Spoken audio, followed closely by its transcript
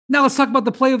Now let's talk about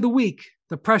the play of the week.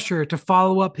 The pressure to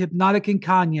follow up Hypnotic and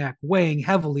Cognac weighing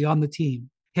heavily on the team.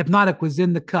 Hypnotic was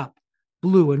in the cup,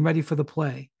 blue and ready for the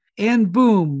play. And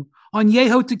boom,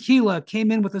 Añejo Tequila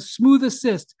came in with a smooth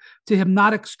assist to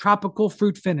Hypnotic's tropical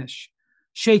fruit finish.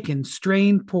 Shaken,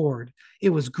 strained, poured. It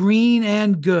was green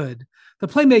and good. The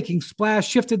playmaking splash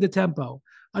shifted the tempo.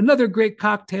 Another great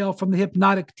cocktail from the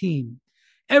Hypnotic team.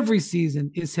 Every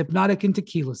season is Hypnotic and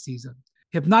Tequila season.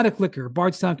 Hypnotic Liquor,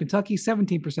 Bardstown, Kentucky,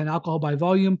 17% alcohol by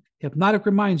volume. Hypnotic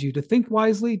reminds you to think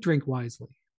wisely, drink wisely.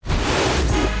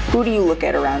 Who do you look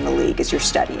at around the league as you're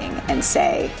studying and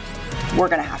say, we're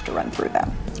going to have to run through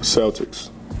them? Celtics.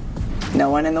 No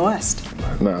one in the West?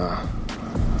 Nah,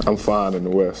 I'm fine in the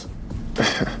West.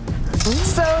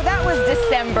 So that was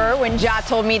December when Ja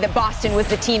told me that Boston was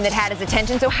the team that had his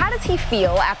attention. So how does he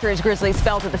feel after his Grizzlies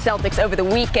fell to the Celtics over the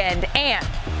weekend? And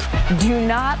do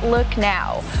not look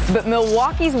now, but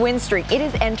Milwaukee's win streak, it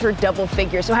has entered double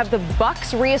figures. So have the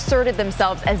Bucks reasserted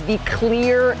themselves as the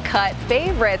clear-cut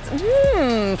favorites?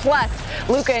 Plus,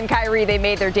 Luka and Kyrie, they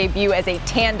made their debut as a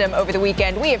tandem over the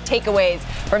weekend. We have takeaways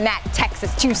from that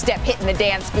Texas two-step hitting the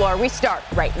dance floor. We start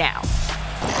right now.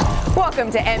 Welcome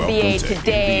to NBA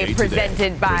Today,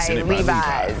 presented by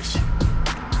Levi's.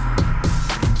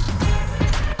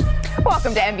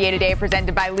 Welcome to NBA Today,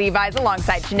 presented by Levi's,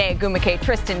 alongside Shanae Gumake,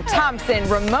 Tristan Thompson,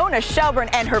 Ramona Shelburne,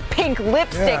 and her pink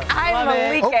lipstick. I'm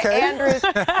Malika Andrews.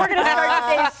 We're going to start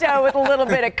today's show with a little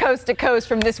bit of coast-to-coast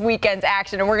from this weekend's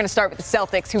action, and we're going to start with the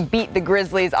Celtics, who beat the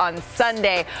Grizzlies on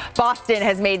Sunday. Boston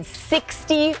has made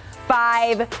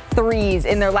 65 threes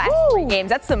in their last 3 games.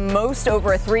 That's the most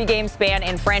over a 3-game span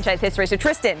in franchise history. So,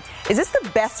 Tristan, is this the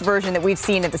best version that we've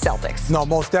seen of the Celtics? No,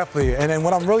 most definitely. And then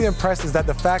what I'm really impressed is that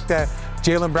the fact that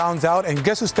Jaylen Brown's out, and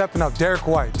guess who's stepping up? Derek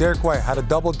White. Derek White had a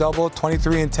double-double,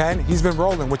 23 and 10. He's been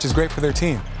rolling, which is great for their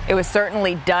team. It was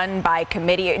certainly done by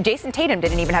committee. Jason Tatum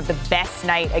didn't even have the best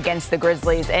night against the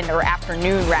Grizzlies, or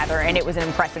afternoon rather, and it was an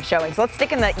impressive showing. So let's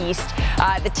stick in the East.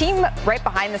 The team right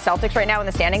behind the Celtics right now in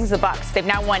the standings, the Bucks. They've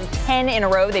now won 10 in a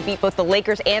row. They beat both the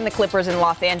Lakers and the Clippers in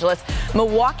Los Angeles.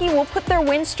 Milwaukee will put their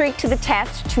win streak to the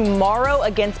test tomorrow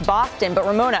against Boston. But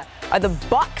Ramona, are the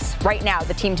Bucks right now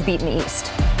the team to beat in the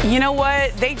East? You know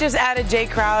what? They just added Jay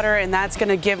Crowder, and that's going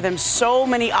to give them so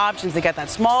many options. They got that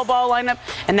small ball lineup,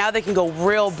 and now they can go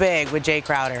real big with Jay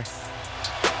Crowder.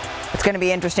 It's going to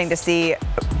be interesting to see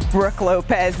Brook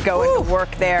Lopez going to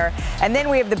work there. And then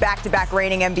we have the back-to-back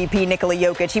reigning MVP, Nikola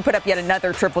Jokic. He put up yet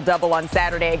another triple-double on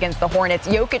Saturday against the Hornets.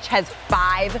 Jokic has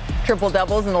 5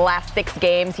 triple-doubles in the last 6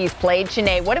 games he's played.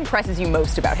 Shanae, what impresses you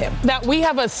most about him? That we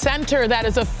have a center that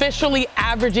is officially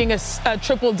averaging a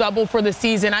triple-double for the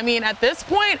season. I mean, at this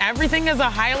point, everything is a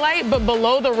highlight, but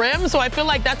below the rim. So I feel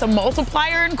like that's a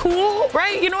multiplier and cool,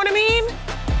 right? You know what I mean?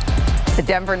 The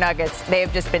Denver Nuggets, they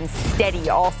have just been steady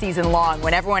all season long.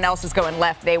 When everyone else is going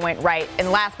left, they went right.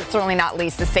 And last but certainly not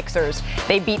least, the Sixers.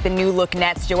 They beat the new-look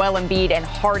Nets. Joel Embiid and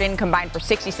Harden combined for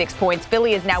 66 points.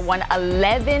 Philly has now won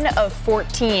 11 of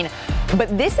 14.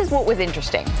 But this is what was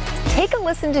interesting. Take a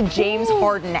listen to James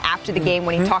Harden after the game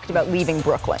when he talked about leaving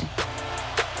Brooklyn.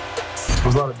 There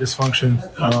was a lot of dysfunction.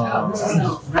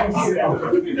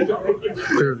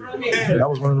 Clearly, that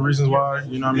was one of the reasons why,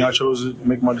 I chose to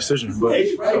make my decision. But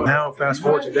now, fast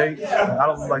forward today, I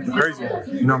don't look like the crazy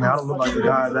one. I don't look like the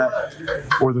guy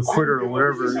that, or the quitter or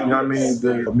whatever,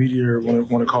 the media want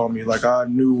to call me. Like, I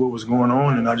knew what was going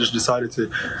on, and I just decided to,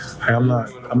 hey, I'm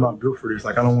not built for this.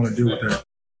 Like, I don't want to deal with that.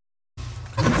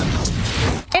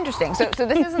 Interesting. So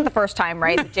this isn't the first time,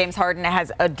 right, that James Harden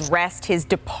has addressed his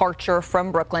departure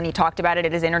from Brooklyn. He talked about it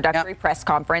at his introductory press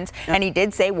conference, and he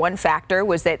did say one factor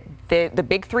was that the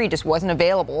big three just wasn't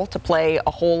available to play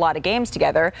a whole lot of games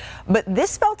together. But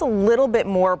this felt a little bit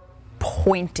more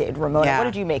pointed. Ramona, what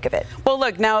did you make of it? Well,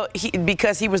 look, now,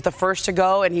 because he was the first to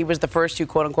go and he was the first to,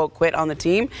 quote-unquote, quit on the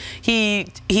team, he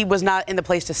was not in the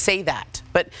place to say that.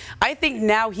 But I think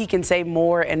now he can say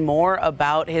more and more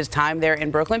about his time there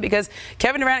in Brooklyn because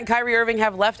Kevin Durant and Kyrie Irving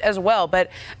have left as well.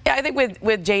 But I think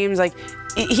with James, like,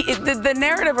 the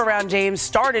narrative around James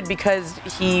started because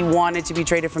he wanted to be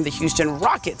traded from the Houston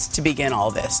Rockets to begin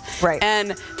all this. Right.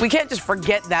 And we can't just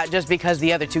forget that just because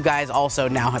the other two guys also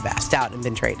now have asked out and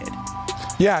been traded.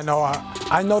 Yeah, no,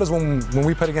 I noticed when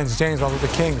we played against James with the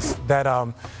Kings that,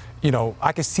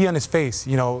 I could see on his face,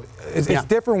 it's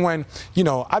different when,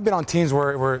 I've been on teams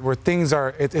where things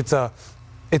are, it's a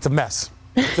mess.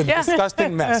 It's a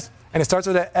disgusting mess. And it starts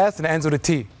with an S and it ends with a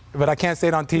T. but I can't say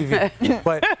it on TV.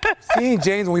 But seeing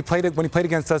James when he played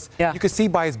against us, you could see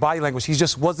by his body language, he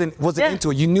just wasn't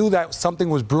into it. You knew that something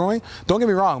was brewing. Don't get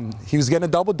me wrong, he was getting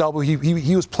a double-double.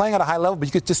 He was playing at a high level, but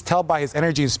you could just tell by his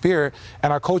energy and spirit.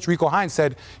 And our coach, Rico Hines,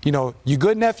 said, you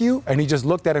good, nephew? And he just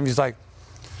looked at him, he's like,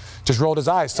 just rolled his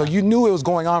eyes. So you knew it was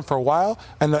going on for a while.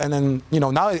 And then,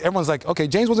 now everyone's like, okay,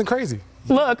 James wasn't crazy.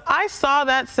 Look, I saw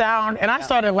that sound and I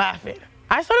started laughing.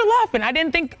 I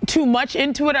didn't think too much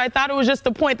into it. I thought it was just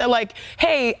the point that, like,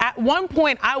 hey, at one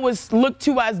point I was looked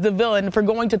to as the villain for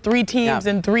going to 3 teams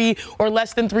in 3 or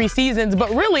less than 3 seasons. But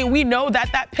really, we know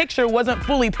that picture wasn't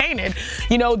fully painted.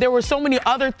 There were so many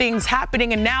other things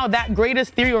happening, and now that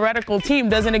greatest theoretical team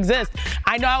doesn't exist.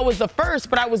 I know I was the first,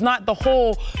 but I was not the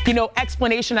whole,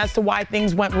 explanation as to why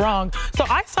things went wrong. So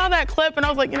I saw that clip and I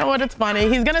was like, you know what, it's funny.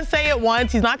 He's going to say it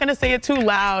once. He's not going to say it too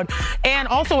loud. And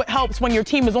also it helps when your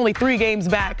team is only 3 games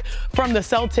back from the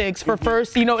Celtics for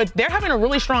first. They're having a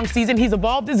really strong season. He's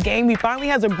evolved his game. He finally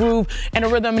has a groove and a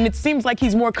rhythm, and it seems like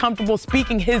he's more comfortable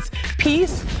speaking his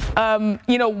piece,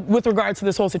 with regards to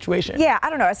this whole situation. Yeah, I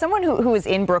don't know. As someone who was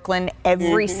in Brooklyn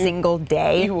every single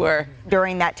day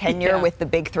during that tenure with the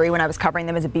Big Three when I was covering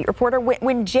them as a beat reporter,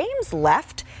 when James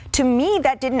left, to me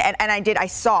that didn't, and I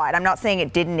saw it. I'm not saying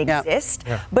it didn't exist,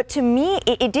 but to me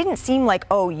it didn't seem like,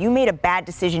 oh, you made a bad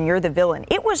decision, you're the villain.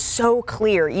 It was so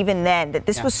clear even then that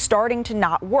this was starting to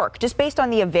not work, just based on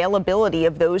the availability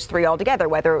of those 3 altogether,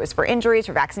 whether it was for injuries,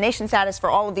 for vaccination status, for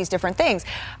all of these different things.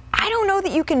 I don't know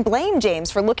that you can blame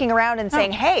James for looking around and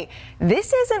saying, hey,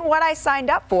 this isn't what I signed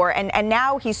up for. And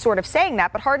now he's sort of saying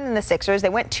that. But Harden and the Sixers, they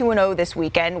went 2-0 this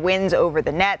weekend, wins over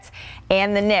the Nets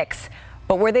and the Knicks.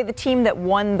 But were they the team that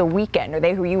won the weekend? Are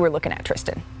they who you were looking at,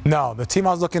 Tristan? No, the team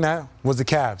I was looking at was the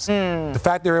Cavs. The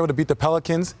fact they were able to beat the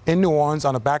Pelicans in New Orleans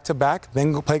on a back-to-back,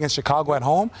 then go play against Chicago at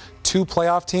home, 2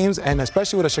 playoff teams, and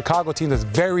especially with a Chicago team that's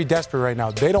very desperate right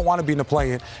now. They don't want to be in the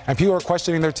play-in, and people are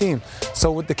questioning their team.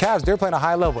 So with the Cavs, they're playing a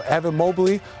high level. Evan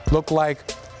Mobley looked like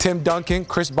Tim Duncan,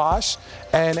 Chris Bosh,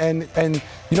 and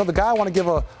the guy I want to give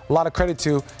a lot of credit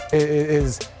to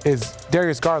is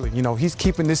Darius Garland. He's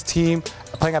keeping this team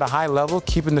playing at a high level,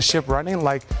 keeping the ship running.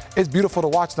 Like, it's beautiful to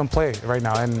watch them play right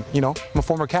now. And I'm a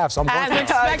former Cav, so I'm going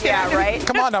to right?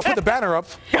 Come on now, put the banner up.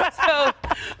 So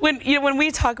when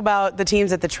we talk about the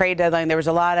teams at the trade deadline, there was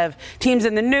a lot of teams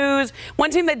in the news.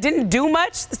 One team that didn't do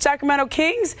much, the Sacramento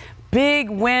Kings. Big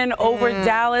win over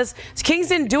Dallas. Kings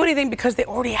didn't do anything because they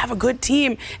already have a good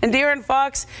team. And De'Aaron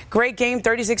Fox, great game,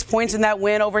 36 points in that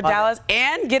win over Dallas,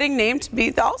 and getting named to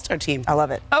be the All-Star team. I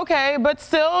love it. Okay, but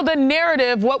still the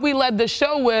narrative, what we led the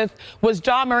show with was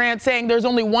Ja Morant saying there's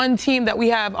only one team that we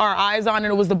have our eyes on,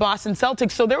 and it was the Boston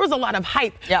Celtics. So there was a lot of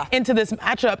hype into this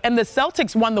matchup. And the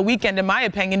Celtics won the weekend, in my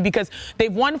opinion, because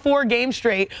they've won 4 games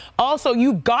straight. Also,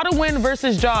 you got to win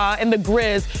versus Ja and the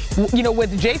Grizz.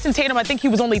 With Jason Tatum, I think he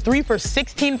was only 3 for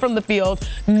 16 from the field,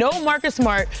 no Marcus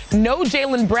Smart, no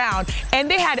Jaylen Brown, and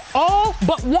they had all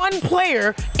but one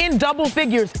player in double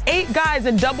figures, 8 guys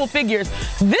in double figures.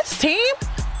 This team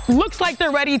looks like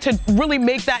they're ready to really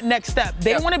make that next step.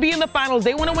 They want to be in the finals.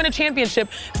 They want to win a championship.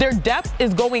 Their depth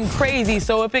is going crazy.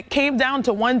 So if it came down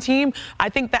to one team, I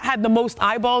think that had the most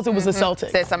eyeballs, it was the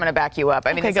Celtics. Sis, I'm going to back you up.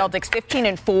 I mean, the Celtics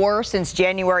 15-4 since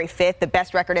January 5th, the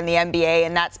best record in the NBA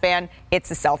in that span. It's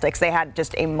the Celtics. They had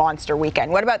just a monster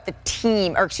weekend. What about the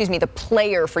the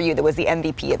player for you that was the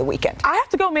MVP of the weekend? I have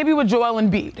to go maybe with Joel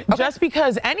Embiid, just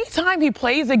because anytime he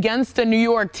plays against a New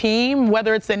York team,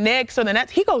 whether it's the Knicks or the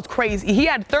Nets, he goes crazy. He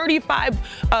had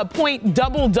 35-point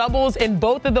double-doubles in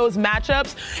both of those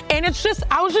matchups. And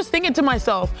I was just thinking to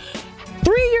myself,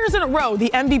 3 years in a row,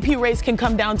 the MVP race can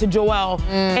come down to Joel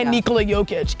and Nikola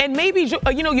Jokic. And maybe,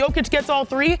 Jokic gets all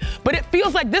 3, but it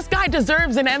feels like this guy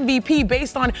deserves an MVP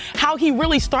based on how he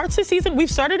really starts the season.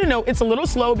 We've started to know it's a little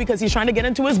slow because he's trying to get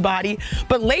into his body,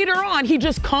 but later on, he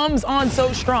just comes on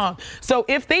so strong. So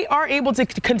if they are able to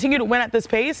continue to win at this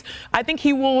pace, I think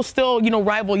he will still,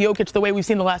 rival Jokic the way we've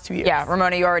seen the last 2 years. Yeah,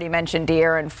 Ramona, you already mentioned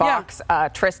De'Aaron Fox.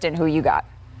 Tristan, who you got?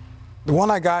 The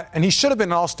one I got, and he should have been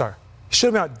an all-star.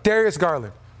 Should have been Darius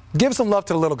Garland. Give some love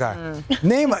to the little guy.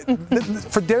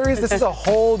 For Darius, this is a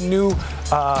whole new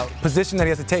position that he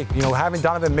has to take. Having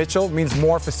Donovan Mitchell means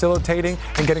more facilitating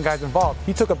and getting guys involved.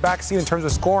 He took a back seat in terms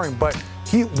of scoring, but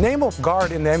name a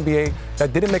guard in the NBA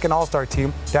that didn't make an all-star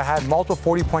team that had multiple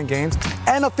 40-point games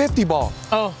and a 50 ball.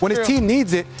 When his team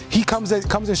needs it, he comes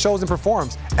and shows and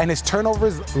performs. And his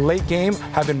turnovers late game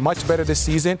have been much better this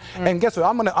season. And guess what?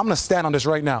 I'm gonna stand on this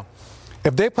right now.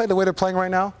 If they play the way they're playing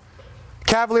right now,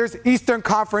 Cavaliers, Eastern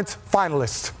Conference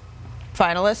finalists.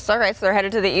 Finalists. All right, so they're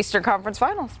headed to the Eastern Conference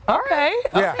Finals. Okay.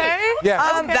 Yeah. Okay.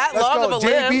 Yeah. That Let's long go. of a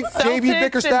list. JB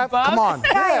Bickerstaff, come on.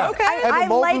 Yeah. Okay.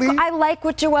 I like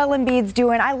what Joel Embiid's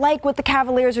doing. I like what the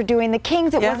Cavaliers are doing. The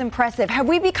Kings, it was impressive. Have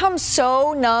we become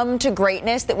so numb to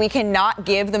greatness that we cannot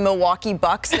give the Milwaukee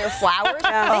Bucks their flowers? They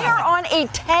are on a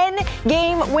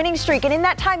 10-game winning streak, and in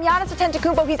that time, Giannis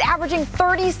Antetokounmpo, he's averaging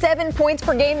 37 points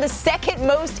per game, the second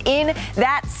most in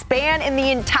that span in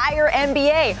the entire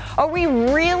NBA. Are we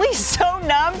really so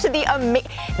numb to the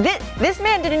this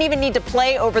man didn't even need to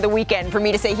play over the weekend for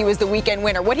me to say he was the weekend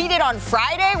winner. What he did on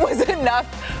Friday was enough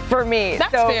for me.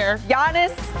 That's fair.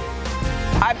 Giannis,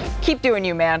 I keep doing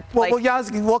you, man. Well,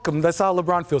 Giannis, welcome. That's how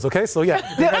LeBron feels, okay? So, yeah,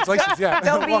 congratulations. Yeah.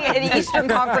 They'll be an Eastern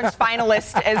Conference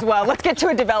finalist as well. Let's get to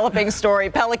a developing story.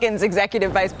 Pelicans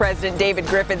Executive Vice President David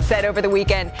Griffin said over the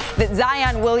weekend that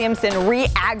Zion Williamson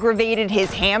re-aggravated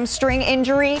his hamstring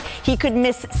injury. He could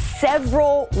miss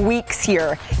several weeks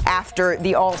here after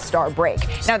the All-Star break.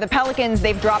 Now, the Pelicans,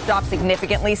 they've dropped off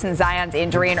significantly since Zion's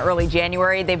injury in early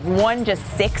January. They've won just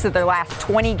 6 of their last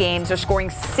 20 games. They're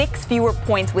scoring 6 fewer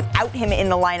points without him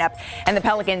in the lineup. And the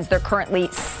Pelicans, they're currently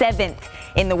 7th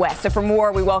in the West. So for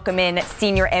more, we welcome in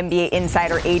senior NBA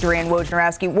insider Adrian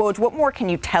Wojnarowski. Woj, what more can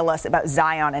you tell us about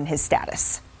Zion and his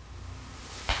status?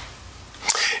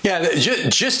 Yeah,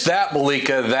 just that,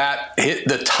 Malika, that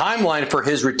the timeline for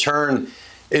his return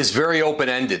is very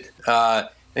open-ended. I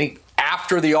think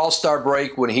after the All-Star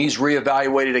break, when he's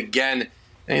reevaluated again,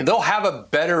 they'll have a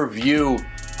better view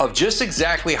of just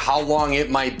exactly how long it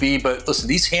might be. But listen,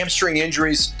 these hamstring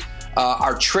injuries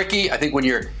are tricky. I think when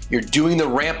you're doing the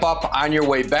ramp up on your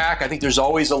way back, I think there's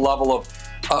always a level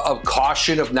of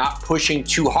caution of not pushing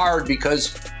too hard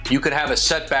because you could have a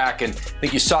setback. And I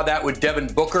think you saw that with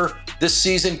Devin Booker this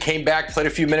season, came back, played a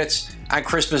few minutes on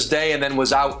Christmas Day, and then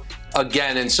was out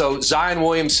again. And so Zion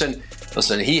Williamson,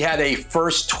 listen, he had a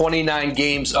first 29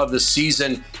 games of the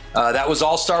season that was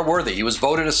all-star worthy. He was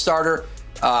voted a starter,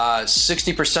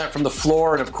 60% from the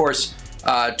floor, and of course,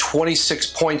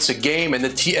 26 points a game, and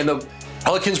the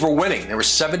Pelicans were winning. They were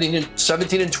 17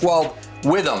 and 12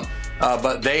 with him,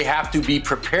 but they have to be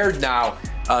prepared now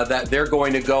that they're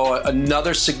going to go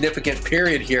another significant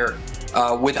period here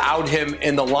without him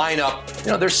in the lineup.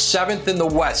 They're 7th in the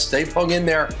West. They've hung in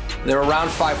there. They're around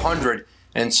 500,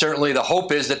 and certainly the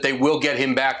hope is that they will get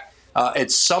him back at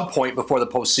some point before the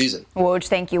postseason. Woj,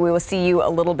 thank you. We will see you a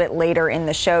little bit later in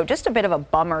the show. Just a bit of a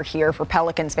bummer here for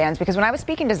Pelicans fans, because when I was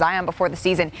speaking to Zion before the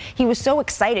season, he was so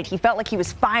excited. He felt like he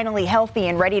was finally healthy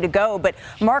and ready to go. But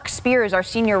Mark Spears, our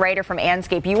senior writer from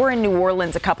Anscape, you were in New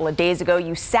Orleans a couple of days ago.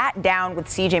 You sat down with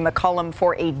C.J. McCollum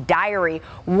for a diary.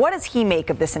 What does he make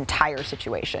of this entire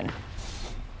situation?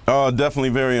 Definitely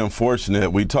very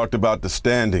unfortunate. We talked about the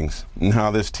standings and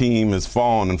how this team has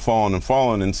fallen and fallen and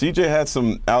fallen. And CJ had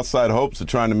some outside hopes of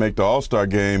trying to make the All-Star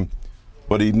game,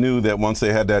 but he knew that once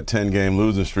they had that 10-game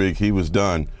losing streak, he was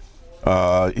done.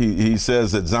 He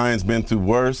says that Zion's been through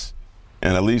worse,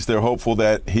 and at least they're hopeful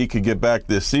that he could get back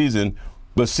this season.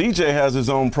 But CJ has his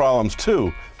own problems,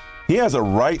 too. He has a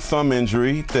right thumb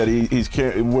injury that he's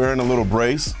wearing a little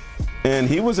brace. And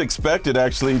he was expected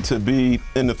actually to be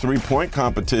in the three-point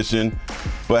competition,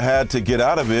 but had to get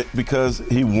out of it because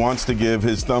he wants to give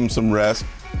his thumb some rest.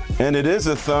 And it is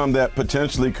a thumb that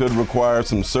potentially could require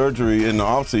some surgery in the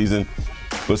offseason.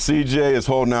 But CJ is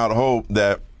holding out hope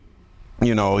that,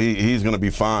 he's going to be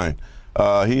fine.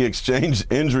 He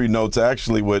exchanged injury notes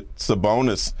actually with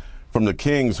Sabonis from the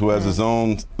Kings, who has his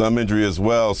own thumb injury as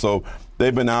well. So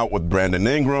they've been out with Brandon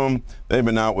Ingram. They've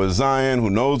been out with Zion,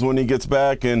 who knows when he gets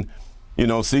back. And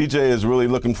CJ is really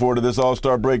looking forward to this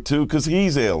All-Star break, too, because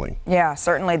he's ailing. Yeah,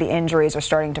 certainly the injuries are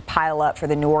starting to pile up for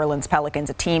the New Orleans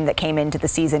Pelicans, a team that came into the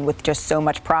season with just so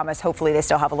much promise. Hopefully they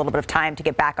still have a little bit of time to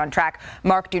get back on track.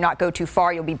 Mark, do not go too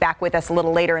far. You'll be back with us a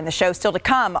little later in the show. Still to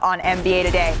come on NBA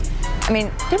Today. I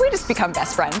mean, did we just become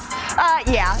best friends?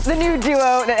 Yeah, the new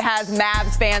duo that has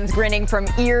Mavs fans grinning from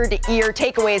ear to ear.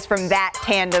 Takeaways from that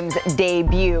tandem's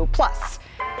debut. Plus,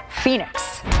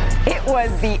 Phoenix. It was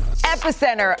the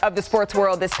epicenter of the sports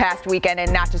world this past weekend,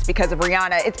 and not just because of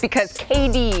Rihanna. It's because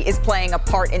KD is playing a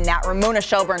part in that. Ramona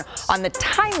Shelburne on the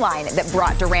timeline that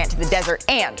brought Durant to the desert.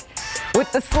 And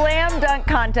with the slam dunk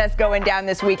contest going down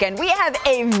this weekend, we have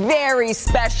a very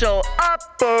special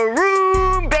upper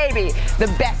room baby.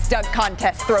 The best dunk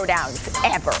contest throwdowns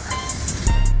ever.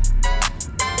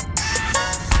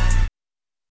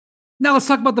 Now let's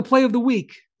talk about the play of the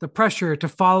week. The pressure to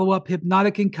follow up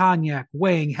Hypnotic and Cognac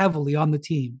weighing heavily on the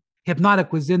team.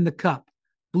 Hypnotic was in the cup,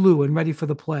 blue and ready for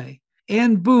the play.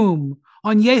 And boom,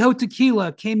 Añejo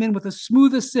Tequila came in with a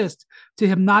smooth assist to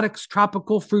Hypnotic's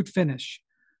tropical fruit finish.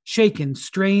 Shaken,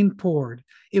 strained, poured.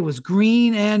 It was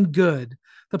green and good.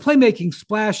 The playmaking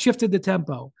splash shifted the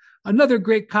tempo. Another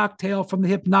great cocktail from the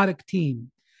Hypnotic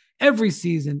team. Every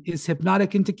season is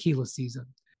Hypnotic and Tequila season.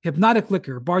 Hypnotic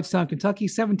Liquor, Bardstown, Kentucky,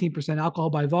 17%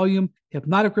 alcohol by volume.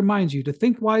 Hypnotic reminds you to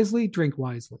think wisely, drink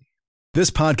wisely.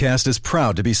 This podcast is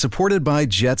proud to be supported by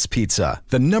Jets Pizza,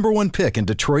 the #1 pick in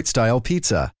Detroit-style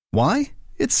pizza. Why?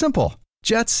 It's simple.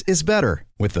 Jets is better.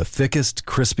 With the thickest,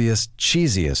 crispiest,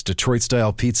 cheesiest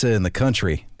Detroit-style pizza in the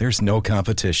country, there's no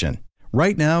competition.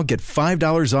 Right now, get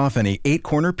 $5 off any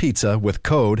 8-corner pizza with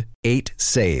code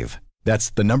 8SAVE. That's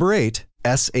the number 8,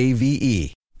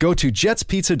 SAVE. Go to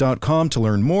jetspizza.com to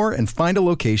learn more and find a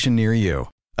location near you.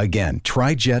 Again,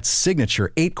 try Jet's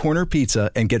signature 8-corner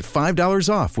pizza and get $5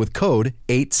 off with code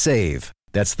 8SAVE.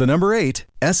 That's the number 8,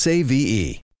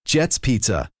 SAVE. Jet's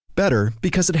Pizza. Better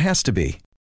because it has to be.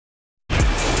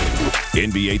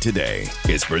 NBA Today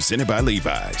is presented by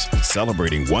Levi's,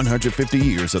 celebrating 150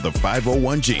 years of the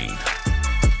 501 gene.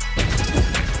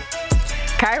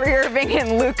 Kyrie Irving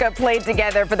and Luka played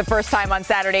together for the first time on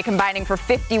Saturday, combining for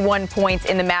 51 points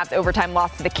in the Mavs' overtime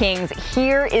loss to the Kings.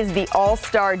 Here is the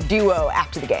all-star duo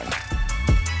after the game.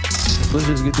 Let's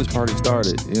just get this party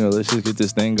started. Let's just get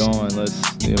this thing going. Let's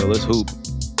hoop.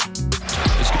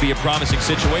 This could be a promising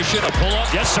situation. A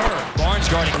pull-up. Yes, sir. Barnes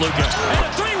guarding Luka. And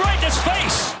a three right in his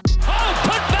face. Oh,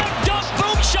 put back dunk.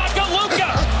 Boom shotgun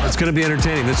Luka. It's going to be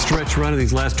entertaining. This stretch run of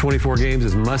these last 24 games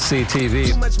is must-see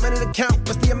TV. Too much money to count.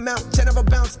 What's the amount? 10 of a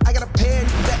bounce. I got a pen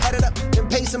that add it up. Then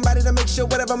pay somebody to make sure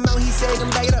whatever amount he said, then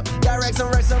back it up. Got racks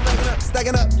on racks, I'm racking up.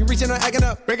 Stacking up. You reaching or acting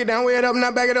up. Break it down, weigh it up,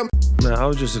 not back it up. Man, I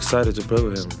was just excited to play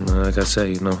with him. Like I say,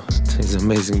 he's an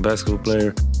amazing basketball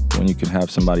player. When you can have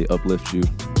somebody uplift you,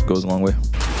 it goes a long way.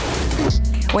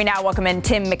 We now welcome in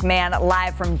Tim McMahon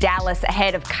live from Dallas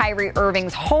ahead of Kyrie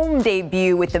Irving's home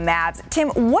debut with the Mavs. Tim,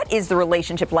 what is the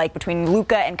relationship like between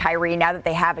Luka and Kyrie now that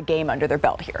they have a game under their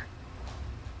belt here?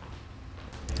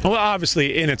 Well,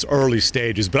 obviously in its early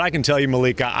stages, but I can tell you,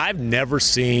 Malika, I've never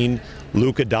seen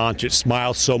Luka Doncic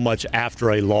smile so much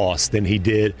after a loss than he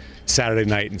did Saturday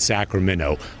night in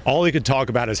Sacramento. All he could talk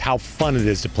about is how fun it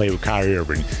is to play with Kyrie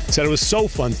Irving. Said it was so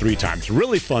fun 3 times,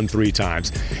 really fun 3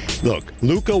 times. Look,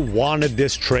 Luka wanted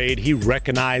this trade. He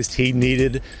recognized he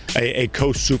needed a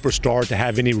co-superstar to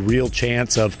have any real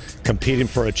chance of competing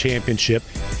for a championship.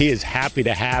 He is happy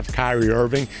to have Kyrie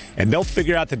Irving, and they'll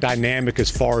figure out the dynamic as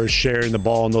far as sharing the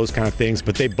ball and those kind of things,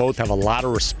 but they both have a lot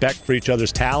of respect for each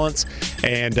other's talents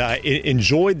and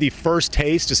enjoyed the first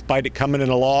taste despite it coming in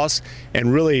a loss,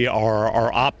 and really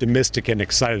are optimistic and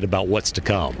excited about what's to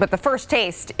come. But the first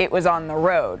taste, it was on the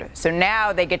road. So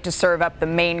now they get to serve up the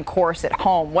main course at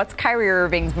home. What's Kyrie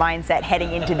Irving's mindset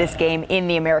heading into this game in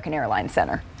the American Airlines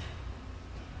Center?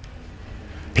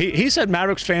 He said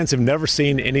Mavericks fans have never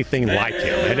seen anything like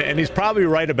him, and he's probably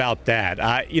right about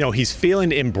that. He's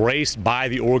feeling embraced by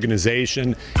the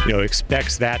organization,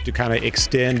 expects that to kind of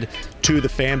extend to the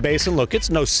fan base. And look, it's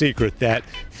no secret that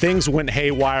things went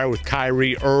haywire with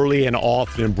Kyrie early and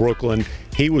often in Brooklyn.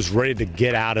 He was ready to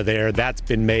get out of there. That's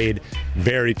been made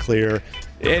very clear.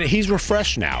 And he's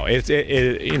refreshed now. It's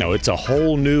a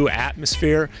whole new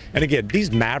atmosphere. And again,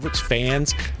 these Mavericks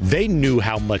fans, they knew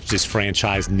how much this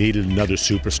franchise needed another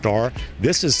superstar.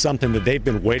 This is something that they've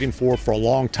been waiting for a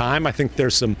long time. I think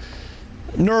there's some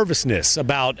nervousness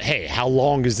about, hey, how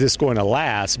long is this going to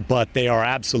last? But they are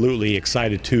absolutely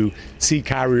excited to see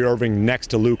Kyrie Irving next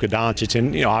to Luka Doncic.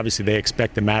 And, obviously they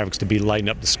expect the Mavericks to be lighting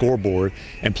up the scoreboard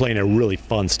and playing a really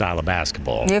fun style of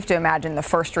basketball. You have to imagine the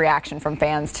first reaction from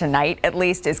fans tonight, at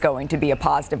least, is going to be a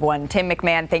positive one. Tim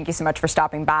McMahon, thank you so much for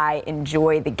stopping by.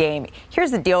 Enjoy the game.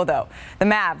 Here's the deal, though. The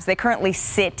Mavs, they currently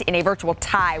sit in a virtual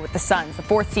tie with the Suns, the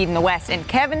 4th seed in the West. And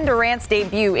Kevin Durant's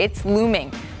debut, it's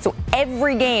looming. So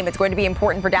every game, it's going to be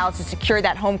important for Dallas to secure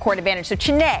that home court advantage. So,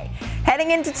 Chene,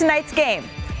 heading into tonight's game,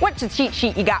 what's the cheat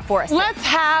sheet you got for us? Let's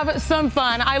have some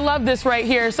fun. I love this right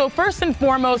here. So first and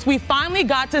foremost, we finally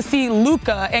got to see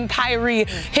Luka and Kyrie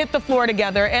hit the floor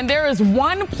together. And there is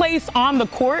one place on the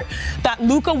court that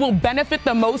Luka will benefit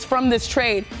the most from this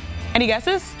trade. Any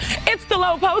guesses? It's the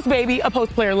low post, baby. A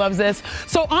post player loves this.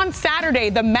 So on Saturday,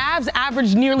 the Mavs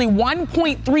averaged nearly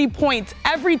 1.3 points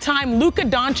every time Luka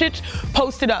Doncic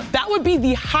posted up. That would be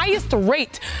the highest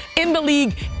rate in the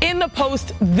league in the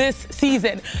post this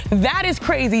season. That is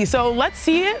crazy. So let's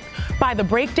see it by the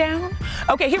breakdown.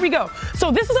 Okay, here we go. So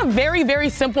this is a very, very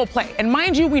simple play. And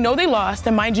mind you, we know they lost.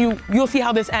 And mind you, you'll see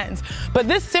how this ends. But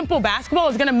this simple basketball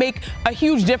is going to make a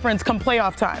huge difference come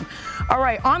playoff time. All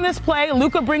right, on this play,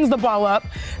 Luka brings the ball up.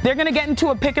 They're going to get into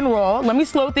a pick and roll. Let me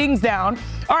slow things down.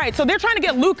 All right, so they're trying to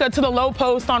get Luka to the low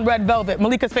post on Red Velvet,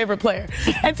 Malika's favorite player.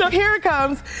 And so here it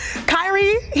comes.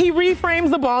 Kyrie, he reframes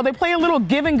the ball. They play a little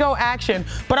give and go action.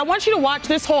 But I want you to watch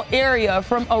this whole area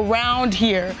from around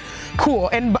here. Cool.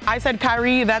 And I said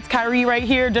Kyrie, that's Kyrie right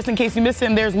here. Just in case you missed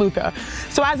him, there's Luka.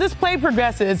 So as this play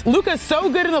progresses, Luka's so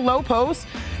good in the low post.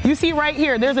 You see right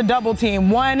here, there's a double team.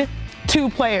 1, 2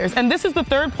 players. And this is the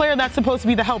third player that's supposed to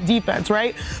be the help defense,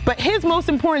 right? But his most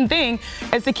important thing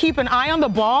is to keep an eye on the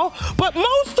ball, but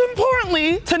most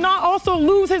importantly, to not also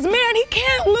lose his man. He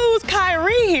can't lose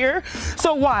Kyrie here.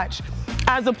 So watch.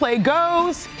 As the play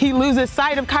goes, he loses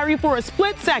sight of Kyrie for a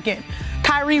split second.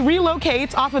 Kyrie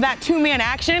relocates off of that 2-man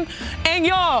action. And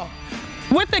y'all,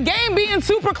 with the game being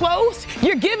super close,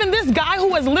 you're giving this guy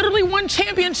who has literally won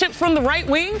championships from the right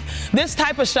wing this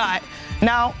type of shot.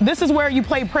 Now, this is where you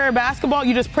play prayer basketball.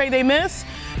 You just pray they miss.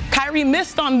 Kyrie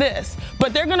missed on this,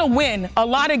 but they're going to win a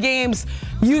lot of games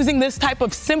using this type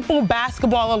of simple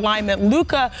basketball alignment.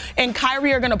 Luka and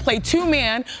Kyrie are going to play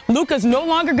 2-man. Luka's no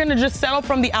longer going to just settle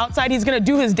from the outside. He's going to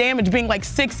do his damage being like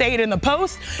 6'8" in the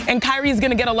post, and Kyrie's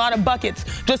going to get a lot of buckets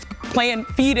just playing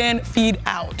feed in, feed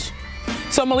out.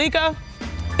 So, Malika,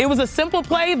 it was a simple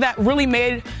play that really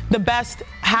made the best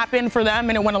happen for them,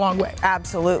 and it went a long way.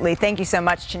 Absolutely. Thank you so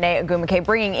much, Chiney Ogwumike.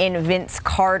 Bringing in Vince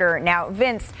Carter. Now,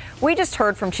 Vince, we just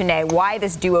heard from Chiney why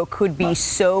this duo could be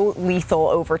so lethal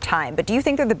over time. But do you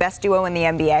think they're the best duo in the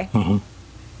NBA? Mm-hmm.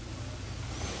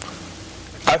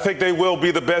 I think they will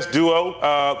be the best duo.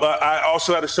 But I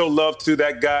also had to show love to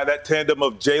that tandem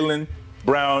of Jaylen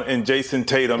Brown and Jason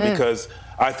Tatum, because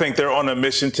I think they're on a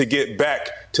mission to get back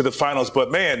to the finals.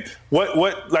 But man,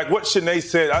 what Chiney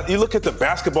said, you look at the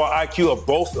basketball IQ of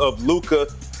both of Luka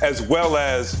as well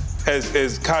as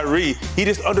Kyrie. He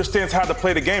just understands how to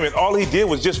play the game, and all he did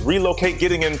was just relocate,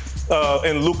 getting in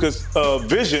Luka's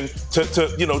vision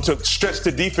to stretch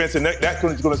the defense, and that's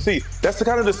what he's going to see. That's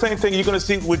kind of the same thing you're going to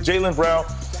see with Jaylen Brown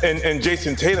and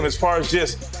Jason Tatum, as far as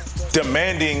just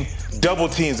demanding double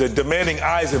teams and demanding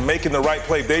eyes and making the right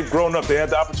play. They've grown up. They had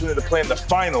the opportunity to play in the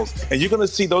finals, and you're going to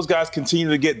see those guys continue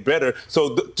to get better.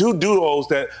 So the 2 duos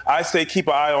that I say keep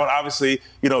an eye on, obviously,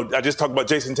 I just talked about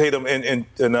Jason Tatum and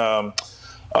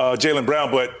Jaylen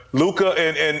Brown, but Luka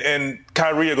and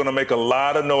Kyrie are going to make a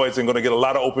lot of noise and going to get a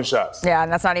lot of open shots. Yeah,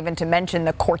 and that's not even to mention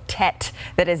the quartet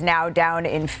that is now down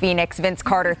in Phoenix. Vince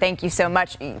Carter, thank you so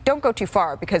much. Don't go too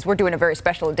far, because we're doing a very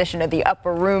special edition of the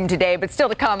Upper Room today, but still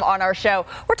to come on our show,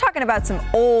 we're talking about some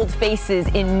old faces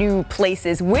in new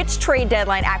places. Which trade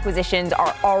deadline acquisitions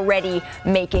are already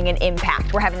making an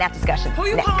impact? We're having that discussion Who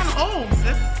you next. calling old?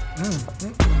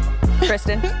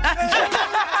 Kristen?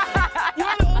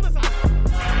 You're the oldest.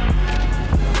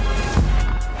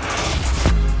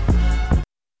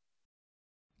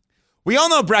 We all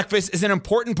know breakfast is an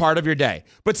important part of your day,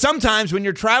 but sometimes when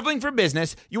you're traveling for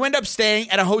business, you end up staying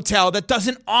at a hotel that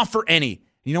doesn't offer any.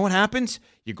 You know what happens?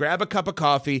 You grab a cup of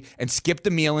coffee and skip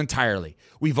the meal entirely.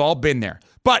 We've all been there.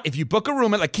 But if you book a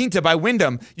room at La Quinta by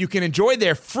Wyndham, you can enjoy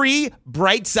their free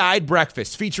Bright Side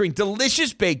breakfast featuring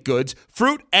delicious baked goods,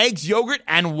 fruit, eggs, yogurt,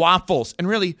 and waffles. And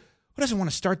really, who doesn't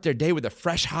want to start their day with a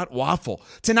fresh, hot waffle?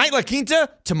 Tonight, La Quinta,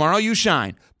 tomorrow you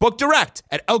shine. Book direct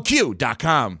at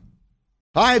lq.com.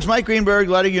 Hi, it's Mike Greenberg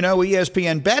letting you know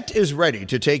ESPN Bet is ready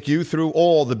to take you through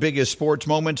all the biggest sports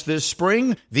moments this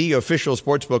spring. The official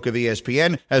sportsbook of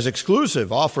ESPN has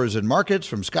exclusive offers and markets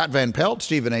from Scott Van Pelt,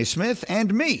 Stephen A. Smith,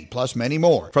 and me, plus many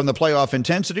more. From the playoff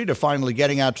intensity to finally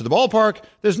getting out to the ballpark,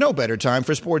 there's no better time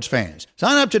for sports fans.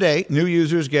 Sign up today. New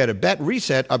users get a bet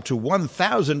reset up to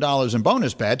 $1,000 in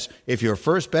bonus bets if your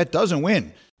first bet doesn't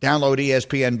win. Download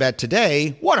ESPN Bet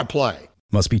today. What a play.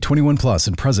 Must be 21 plus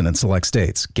and present in select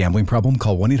states. Gambling problem?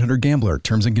 Call 1-800-GAMBLER.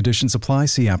 Terms and conditions apply.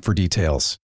 See app for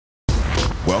details.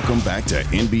 Welcome back to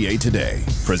NBA Today,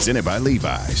 presented by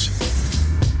Levi's.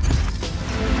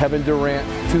 Kevin Durant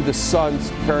to the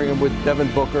Suns, pairing him with Devin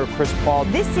Booker, Chris Paul.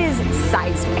 This is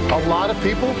seismic. A lot of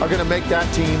people are going to make that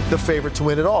team the favorite to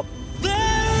win it all. Durant's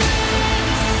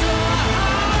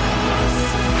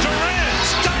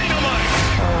dynamite!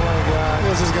 Oh my God,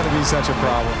 this is going to be such a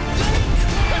problem.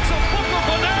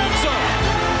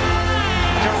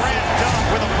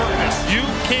 You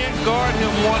can't guard him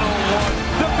one-on-one.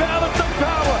 The balance of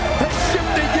power has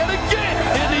shifted yet again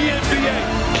in the NBA.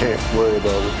 Can't worry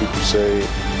about what people say.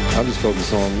 I'm just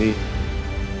focused on me.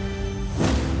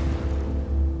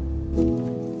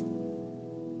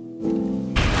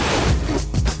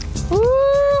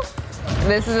 Woo!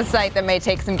 This is a sight that may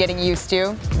take some getting used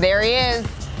to. There he is,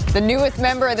 the newest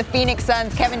member of the Phoenix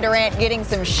Suns, Kevin Durant, getting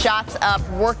some shots up,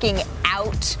 working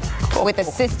out with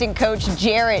assistant coach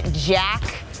Jarrett Jack.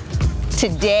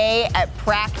 today at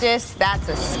practice. That's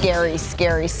a scary,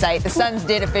 scary sight. The Suns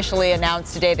did officially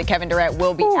announce today that Kevin Durant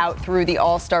will be out through the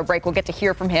All-Star break. We'll get to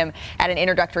hear from him at an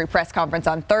introductory press conference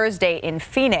on Thursday in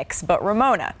Phoenix. But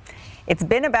Ramona, it's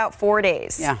been about 4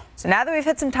 days. Yeah. So now that we've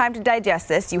had some time to digest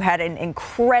this, you had an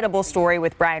incredible story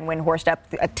with Brian Windhorst up,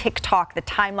 a TikTok, the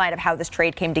timeline of how this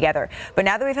trade came together. But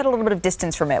now that we've had a little bit of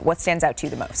distance from it, what stands out to you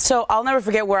the most? So I'll never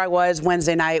forget where I was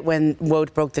Wednesday night when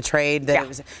Woj broke the trade.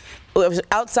 That it was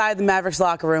outside the Mavericks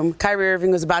locker room. Kyrie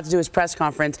Irving was about to do his press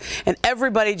conference, and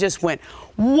everybody just went,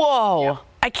 whoa. Yeah.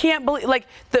 I can't believe, like,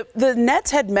 the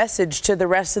Nets had messaged to the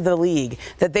rest of the league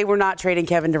that they were not trading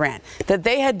Kevin Durant, that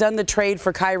they had done the trade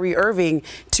for Kyrie Irving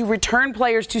to return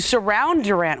players to surround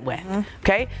Durant with,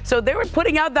 okay? So they were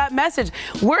putting out that message.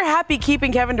 We're happy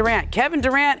keeping Kevin Durant. Kevin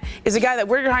Durant is a guy that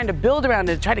we're trying to build around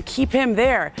and try to keep him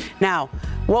there. Now,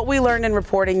 what we learned in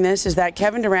reporting this is that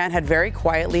Kevin Durant had very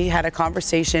quietly had a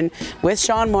conversation with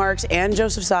Sean Marks and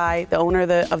Joseph Tsai, the owner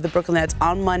of the Brooklyn Nets,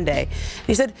 on Monday.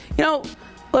 He said,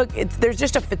 look, there's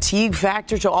just a fatigue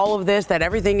factor to all of this, that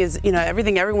everything is,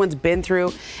 everything everyone's been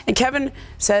through. And Kevin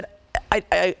said,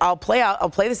 I'll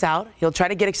play this out. He'll try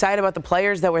to get excited about the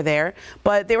players that were there.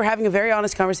 But they were having a very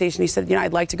honest conversation. He said,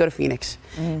 I'd like to go to Phoenix.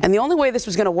 And the only way this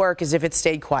was going to work is if it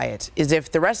stayed quiet, is if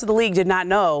the rest of the league did not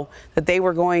know that they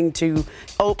were going to,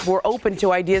 were open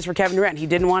to ideas for Kevin Durant. He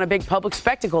didn't want a big public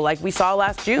spectacle like we saw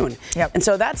last June. Yep. And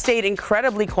so that stayed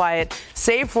incredibly quiet,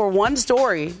 save for one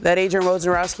story that Adrian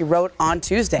Wojnarowski wrote on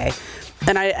Tuesday.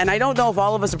 And I don't know if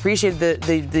all of us appreciated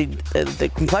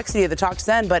the complexity of the talks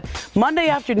then, but Monday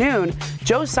afternoon,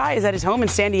 Joe Tsai is at his home in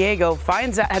San Diego,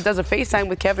 does a FaceTime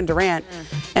with Kevin Durant,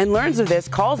 and learns of this,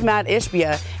 calls Matt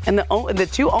Ishbia, and the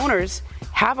two owners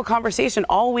have a conversation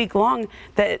all week long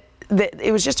that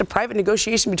it was just a private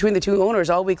negotiation between the two owners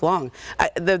all week long.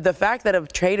 The fact that a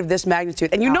trade of this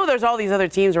magnitude, and there's all these other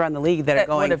teams around the league that are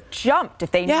going. Would have jumped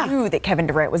if they knew that Kevin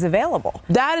Durant was available.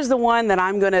 That is the one that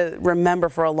I'm going to remember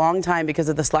for a long time because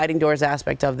of the sliding doors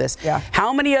aspect of this. Yeah.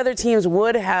 How many other teams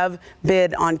would have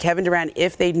bid on Kevin Durant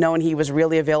if they'd known he was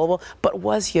really available? But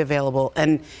was he available?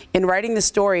 And in writing the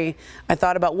story, I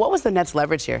thought about what was the Nets'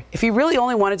 leverage here? If he really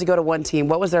only wanted to go to one team,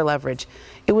 what was their leverage?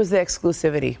 It was the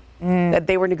exclusivity. That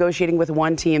they were negotiating with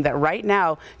one team that right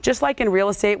now, just like in real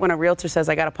estate when a realtor says,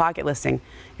 I got a pocket listing,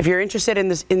 if you're interested in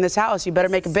this house, you better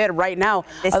make a bid right now.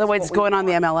 Otherwise, it's going on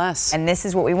the MLS. And this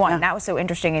is what we want. And that was so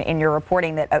interesting in your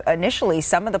reporting that initially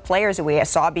some of the players that we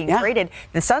saw being traded,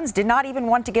 the Suns did not even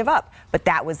want to give up. But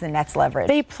that was the Nets' leverage.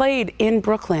 They played in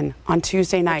Brooklyn on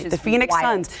Tuesday night. The Phoenix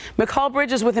Suns. Mikal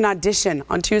Bridges with an audition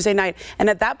on Tuesday night. And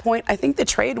at that point, I think the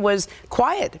trade was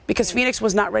quiet because Phoenix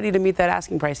was not ready to meet that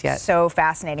asking price yet. So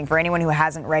fascinating. For anyone who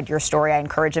hasn't read your story, I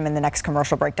encourage them in the next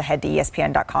commercial break to head to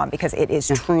ESPN.com because it is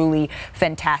truly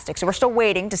fantastic. So we're still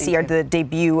waiting to see the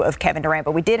debut of Kevin Durant,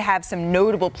 but we did have some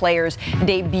notable players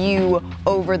debut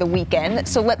over the weekend.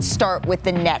 So let's start with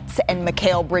the Nets and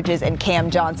Mikal Bridges and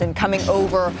Cam Johnson coming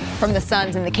over from the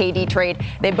Suns in the KD trade.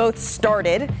 They both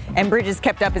started, and Bridges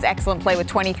kept up his excellent play with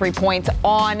 23 points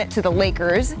on to the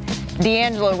Lakers.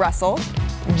 D'Angelo Russell,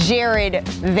 Jared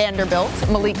Vanderbilt,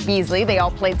 Malik Beasley, they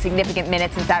all played significant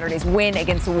minutes in Saturday's win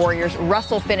against the Warriors.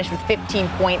 Russell finished with 15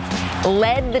 points,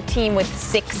 led the team with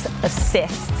 6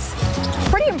 assists.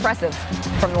 Pretty impressive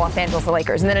from the Los Angeles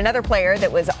Lakers. And then another player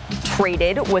that was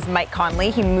traded was Mike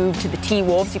Conley. He moved to the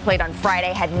T-Wolves. He played on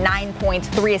Friday, had 9 points,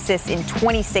 3 assists in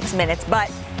 26 minutes,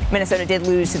 but Minnesota did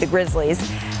lose to the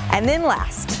Grizzlies. And then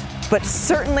last, but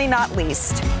certainly not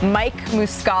least, Mike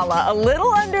Muscala. A little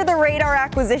under the radar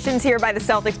acquisitions here by the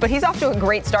Celtics, but he's off to a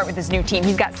great start with his new team.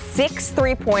 He's got 6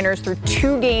 3-pointers through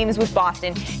 2 games with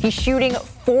Boston. He's shooting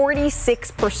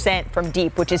 46% from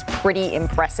deep, which is pretty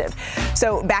impressive.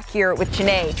 So back here with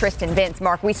Chiney, Tristan, Vince,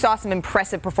 Mark, we saw some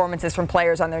impressive performances from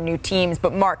players on their new teams.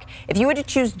 But Mark, if you had to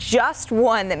choose just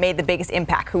one that made the biggest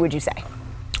impact, who would you say?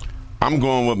 I'm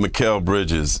going with Mikal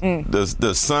Bridges.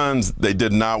 The Suns, they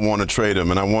did not want to trade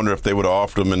him, and I wonder if they would have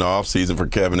offered him in the offseason for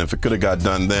Kevin, if it could have got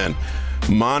done then.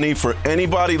 Monty, for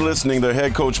anybody listening, their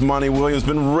head coach Monty Williams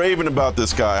been raving about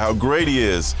this guy, how great he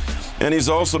is. And he's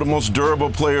also the most durable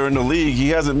player in the league. He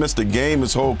hasn't missed a game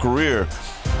his whole career.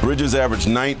 Bridges averaged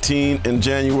 19 in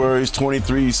January,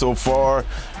 23 so far.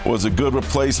 Was a good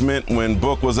replacement when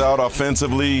Book was out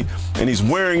offensively, and he's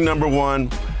wearing number 1.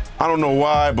 I don't know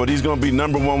why, but he's going to be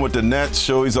number 1 with the Nets.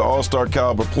 Show he's an all-star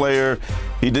caliber player.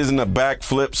 He isn't a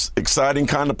backflips, exciting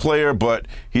kind of player, but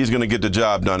he's going to get the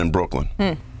job done in Brooklyn.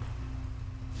 And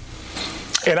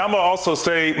I'm going to also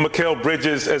say Mikal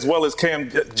Bridges as well as Cam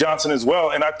Johnson as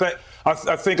well. And I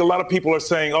I think a lot of people are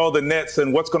saying, oh, the Nets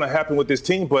and what's going to happen with this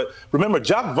team. But remember,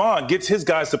 Jacque Vaughn gets his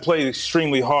guys to play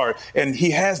extremely hard, and he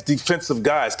has defensive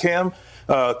guys. Cam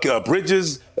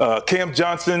Bridges, Cam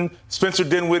Johnson, Spencer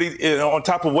Dinwiddie, on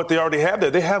top of what they already have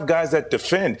there. They have guys that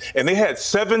defend, and they had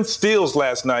 7 steals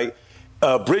last night.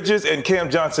 Bridges and Cam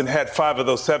Johnson had 5 of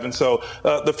those 7. So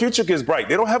the future is bright.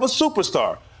 They don't have a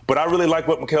superstar, but I really like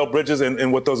what Mikal Bridges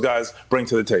and what those guys bring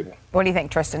to the table. What do you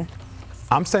think, Tristan?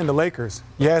 I'm saying the Lakers.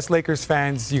 Yes, Lakers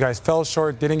fans, you guys fell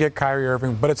short, didn't get Kyrie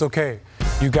Irving, but it's okay.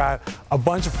 You got a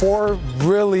bunch of 4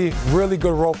 really, really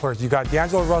good role players. You got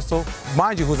D'Angelo Russell,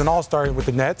 mind you, who's an all-star with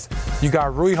the Nets. You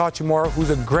got Rui Hachimura,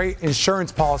 who's a great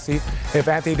insurance policy if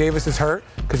Anthony Davis is hurt,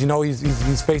 because you know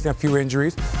he's facing a few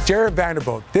injuries. Jared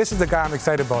Vanderbilt, this is the guy I'm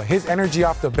excited about. His energy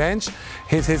off the bench,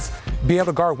 his being able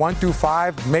to guard 1 through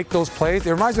 5, make those plays.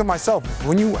 It reminds me of myself.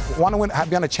 When you want to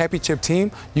be on a championship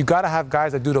team, you got to have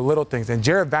guys that do the little things. And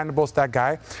Jared Vanderbilt's that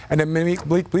guy. And then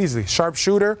Malik Beasley, sharp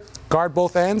shooter, guard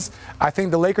both ends. I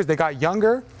think the Lakers, they got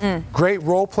younger, great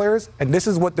role players, and this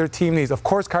is what their team needs. Of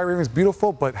course, Kyrie Irving is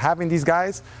beautiful, but having these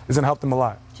guys is going to help them a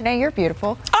lot. Janae, you're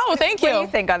beautiful. Oh, thank you. What do you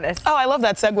think on this? Oh, I love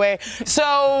that segue.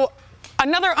 So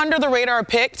another under-the-radar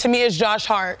pick to me is Josh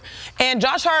Hart. And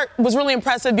Josh Hart was really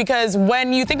impressive because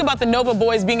when you think about the Nova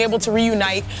boys being able to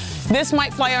reunite, this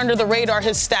might fly under the radar,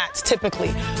 his stats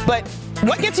typically. But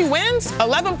what gets you wins?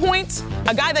 11 points,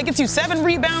 a guy that gets you 7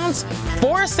 rebounds,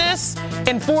 4 assists,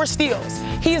 and 4 steals.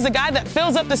 He is a guy that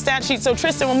fills up the stat sheet. So,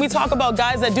 Tristan, when we talk about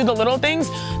guys that do the little things,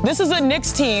 this is a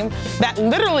Knicks team that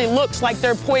literally looks like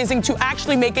they're poising to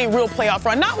actually make a real playoff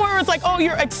run. Not where it's like, oh,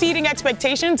 you're exceeding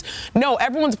expectations. No,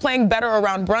 everyone's playing better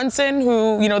around Brunson,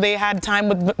 who, you know, they had time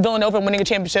with Villanova winning a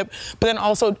championship, but then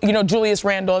also, you know, Julius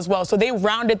Randle as well. So they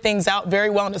rounded things out very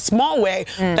well in a small way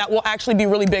that will actually be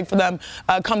really big for them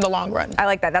come the long run. I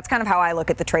like that. That's kind of how I look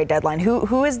at the trade deadline.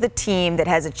 Who is the team that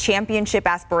has a championship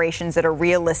aspirations that are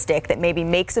realistic, that maybe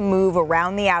makes a move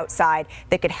around the outside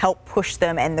that could help push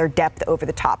them and their depth over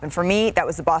the top? And for me, that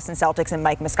was the Boston Celtics and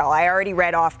Mike Muscala. I already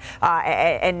read off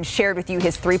and shared with you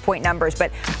his 3-point numbers,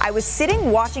 but I was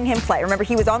sitting watching him play. Remember,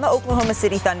 he was on the Oklahoma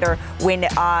City Thunder when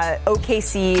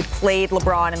OKC played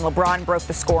LeBron and LeBron broke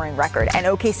the scoring record, and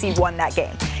OKC won that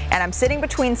game. And I'm sitting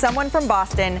between someone from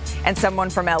Boston and someone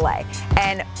from LA.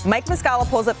 And Mike Muscala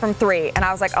pulls up from 3, and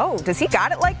I was like, oh, does he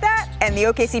got it like that? And the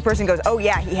OKC person goes, oh,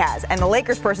 yeah, he has. And the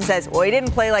Lakers person says, well, he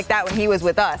didn't play like that when he was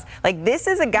with us. Like, this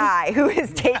is a guy who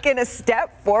has taken a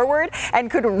step forward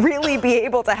and could really be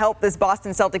able to help this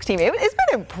Boston Celtics team. It's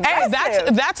been impressive.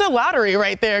 Hey, that's a lottery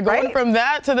right there. Going from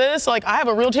that to this, like, I have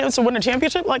a real chance to win a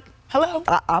championship. Like, hello.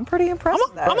 I'm pretty impressed.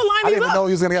 I'm a line I didn't even know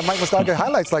he was going to get Mike Muscala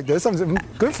highlights like this.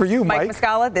 Good for you, Mike. Mike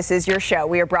Muscala, this is your show.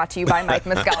 We are brought to you by Mike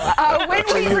Muscala. When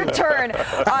we return,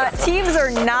 teams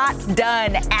are not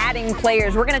done adding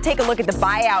players. We're going to take a look at the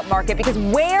buyout market because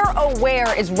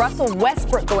where is Russell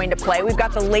Westbrook going to play? We've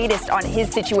got the latest on his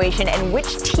situation and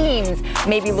which teams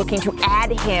may be looking to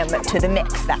add him to the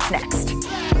mix. That's next.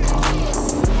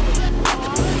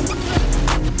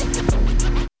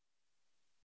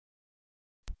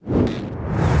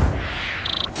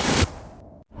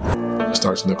 It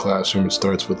starts in the classroom. It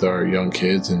starts with our young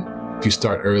kids. And if you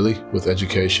start early with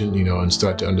education, and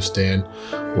start to understand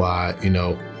why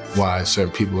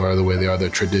certain people are the way they are, their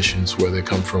traditions, where they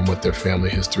come from, what their family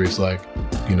history is like,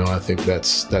 I think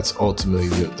that's ultimately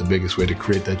the biggest way to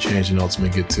create that change and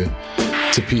ultimately get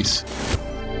to peace.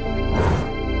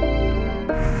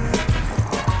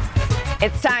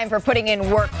 It's time for Putting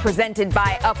in Work, presented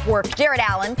by Upwork. Jared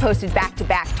Allen posted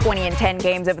back-to-back 20 and 10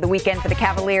 games over the weekend for the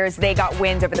Cavaliers. They got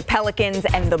wins over the Pelicans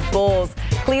and the Bulls.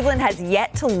 Cleveland has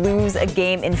yet to lose a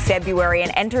game in February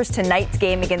and enters tonight's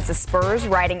game against the Spurs,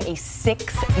 riding a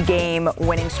 6-game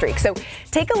winning streak. So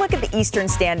take a look at the Eastern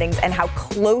standings and how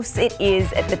close it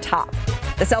is at the top.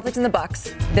 The Celtics and the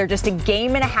Bucks, they're just a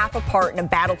game and a half apart in a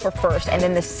battle for first, and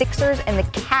then the Sixers and the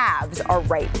Cavs are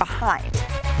right behind.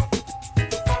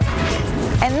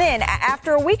 And then,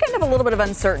 after a weekend of a little bit of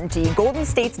uncertainty, Golden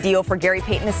State's deal for Gary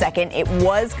Payton II, it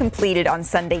was completed on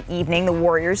Sunday evening. The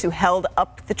Warriors, who held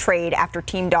up the trade after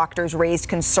team doctors raised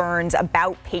concerns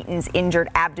about Payton's injured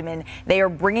abdomen, they are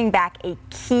bringing back a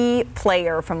key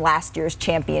player from last year's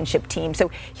championship team. So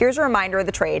here's a reminder of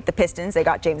the trade. The Pistons, they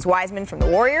got James Wiseman from the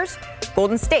Warriors.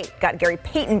 Golden State got Gary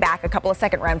Payton back, a couple of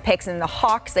second-round picks. And the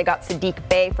Hawks, they got Sadiq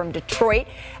Bey from Detroit.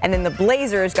 And then the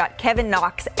Blazers got Kevin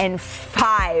Knox and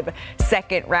 5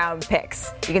 second-round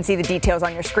picks. You can see the details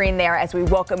on your screen there as we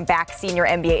welcome back senior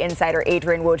NBA insider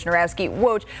Adrian Wojnarowski.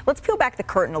 Woj, let's peel back the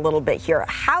curtain a little bit here.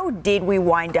 How did we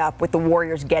wind up with the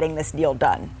Warriors getting this deal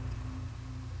done?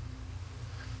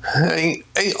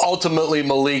 Ultimately,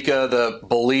 Malika, the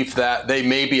belief that they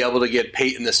may be able to get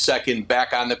Peyton II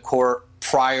back on the court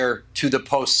prior to the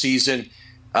postseason.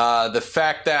 The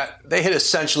fact that they had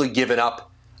essentially given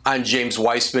up on James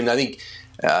Wiseman. I think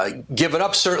given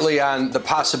up certainly on the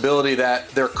possibility that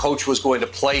their coach was going to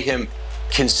play him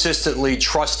consistently,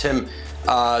 trust him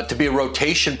to be a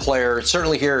rotation player,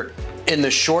 certainly here in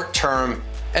the short term,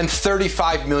 and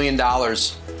 $35 million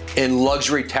in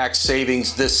luxury tax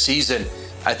savings this season.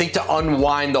 I think to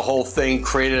unwind the whole thing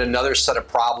created another set of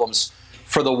problems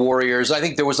for the Warriors. I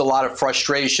think there was a lot of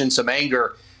frustration, some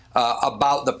anger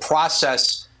about the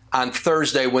process on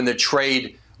Thursday when the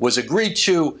trade was agreed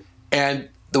to, and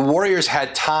the Warriors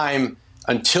had time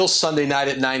until Sunday night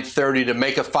at 9:30 to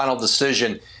make a final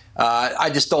decision. I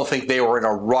just don't think they were in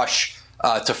a rush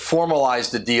to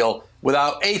formalize the deal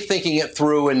without A, thinking it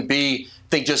through, and B,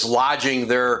 think just lodging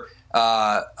their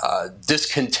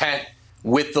discontent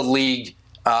with the league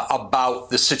about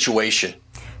the situation.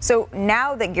 So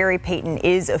now that Gary Payton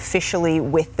is officially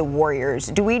with the Warriors,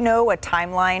 do we know a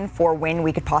timeline for when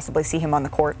we could possibly see him on the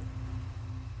court?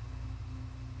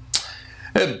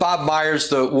 Bob Myers,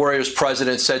 the Warriors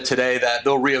president, said today that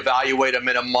they'll reevaluate him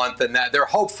in a month and that they're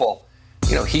hopeful,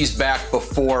 he's back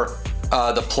before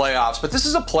the playoffs. But this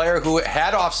is a player who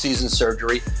had off-season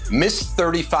surgery, missed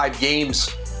 35 games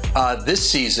this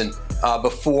season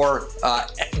before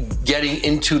getting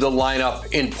into the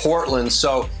lineup in Portland.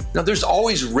 So, there's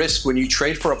always risk when you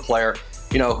trade for a player,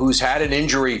 who's had an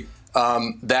injury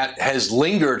that has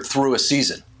lingered through a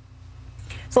season.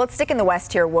 So let's stick in the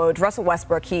West here, Woj. Russell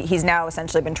Westbrook, he's now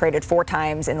essentially been traded 4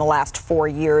 times in the last 4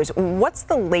 years. What's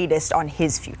the latest on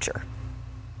his future?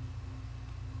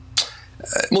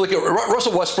 Malika,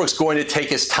 Russell Westbrook's going to take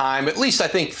his time, at least I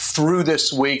think through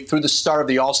this week, through the start of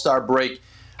the All-Star break.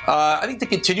 I think to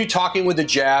continue talking with the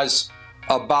Jazz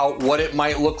about what it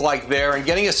might look like there and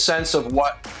getting a sense of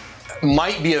what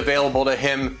might be available to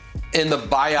him in the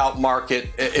buyout market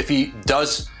if he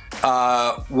does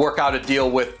work out a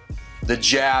deal with the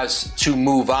Jazz to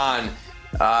move on.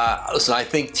 Listen, I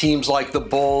think teams like the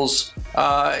Bulls,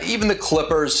 even the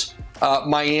Clippers,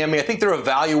 Miami, I think they're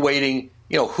evaluating,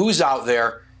 who's out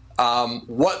there,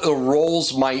 what the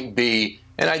roles might be.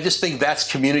 And I just think that's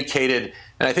communicated.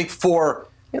 And I think for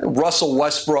Russell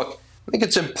Westbrook, I think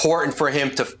it's important for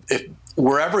him to,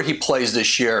 wherever he plays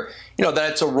this year,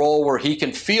 that it's a role where he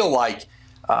can feel like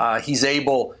he's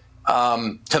able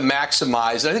to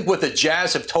maximize. And I think what the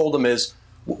Jazz have told him is,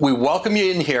 we welcome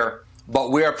you in here,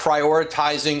 but we are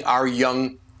prioritizing our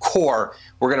young core.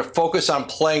 We're going to focus on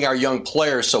playing our young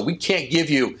players, so we can't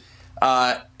give you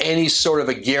any sort of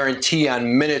a guarantee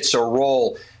on minutes or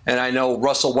role. And I know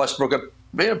Russell Westbrook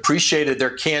appreciated their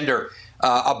candor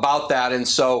about that, and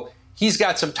so he's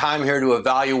got some time here to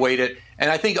evaluate it.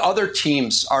 And I think other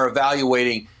teams are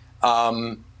evaluating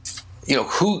who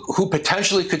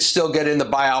potentially could still get in the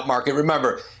buyout market.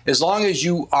 Remember, as long as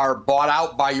you are bought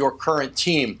out by your current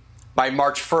team by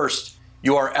March 1st,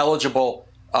 you are eligible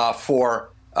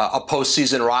for a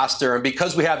postseason roster. And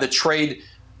because we have the trade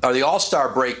or the All-Star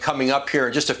break coming up here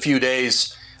in just a few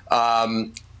days,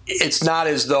 it's not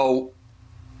as though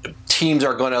teams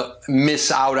are going to miss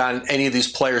out on any of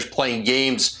these players playing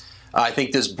games. I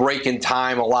think this break in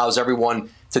time allows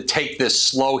everyone to take this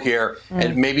slow here,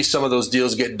 and maybe some of those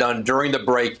deals get done during the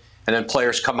break, and then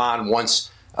players come on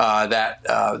once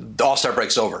the All-Star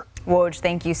break's over. Woj,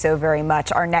 thank you so very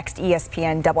much. Our next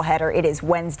ESPN doubleheader, it is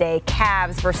Wednesday.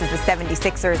 Cavs versus the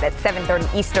 76ers at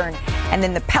 7:30 Eastern, and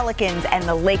then the Pelicans and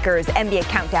the Lakers. NBA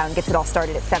Countdown gets it all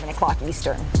started at 7 o'clock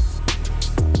Eastern.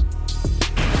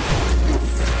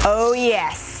 Oh,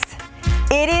 yes.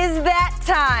 It is that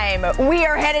time. We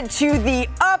are headed to the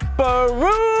upper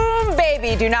room,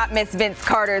 baby. Do not miss Vince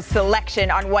Carter's selection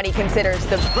on what he considers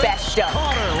the best dunk.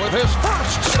 Carter with his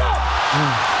first shot.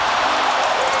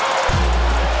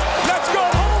 Let's go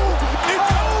home.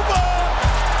 It's over.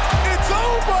 It's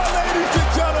over, ladies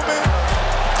and gentlemen.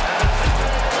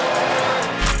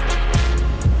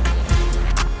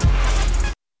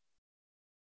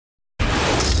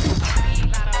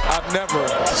 I've never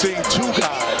seen 2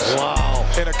 guys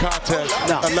in a contest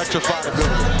electrify the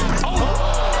building.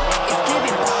 It's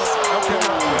giving balls.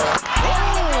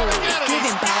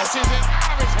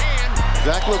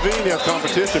 Zach LaVine has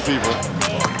competition, people.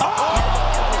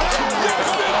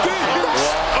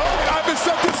 I've been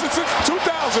saying this since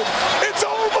 2000. It's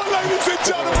over, ladies and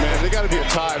gentlemen. Man, they got to be a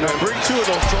tie, man. Bring 2 of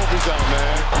those trophies out,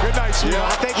 man. Good night, Shima.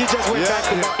 I think he just went back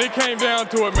to back. It came down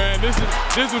to it, man. This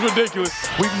is ridiculous.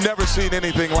 We've never seen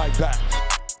anything like that.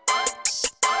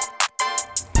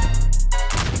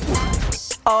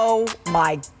 Oh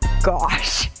my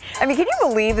gosh. I mean, can you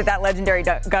believe that legendary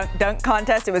dunk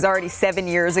contest, it was already 7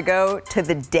 years ago to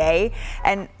the day?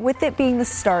 And with it being the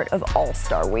start of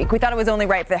All-Star Week, we thought it was only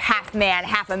right for half man,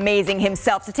 half amazing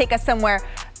himself to take us somewhere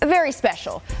very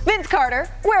special. Vince Carter,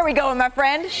 where are we going, my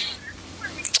friend?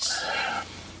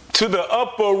 To the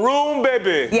upper room,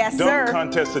 baby. Yes, sir. Dunk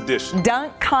contest edition.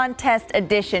 Dunk contest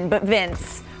edition. But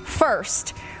Vince,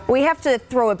 first, we have to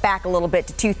throw it back a little bit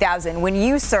to 2000 when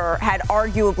you, sir, had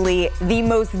arguably the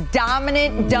most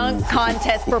dominant dunk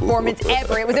contest performance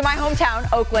ever. It was in my hometown,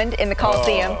 Oakland, in the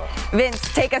Coliseum. Vince,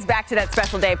 take us back to that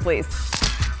special day, please.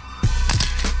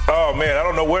 Oh, man, I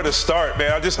don't know where to start,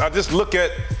 man. I just look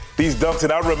at these dunks,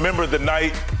 and I remember the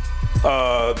night,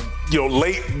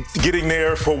 late getting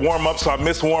there for warm-ups, so I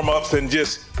missed warm-ups, and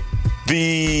just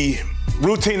the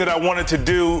routine that I wanted to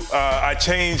do, I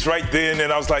changed right then,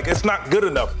 and I was like, it's not good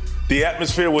enough. The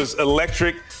atmosphere was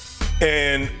electric,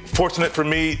 and fortunate for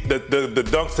me, the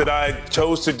dunks that I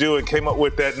chose to do and came up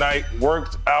with that night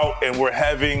worked out, and we're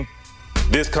having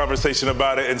this conversation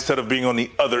about it instead of being on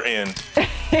the other end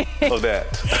of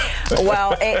that.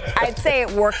 Well, I'd say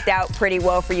it worked out pretty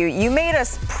well for you. You made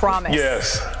us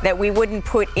promise that we wouldn't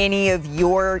put any of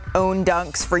your own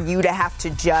dunks for you to have to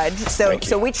judge.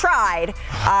 So we tried,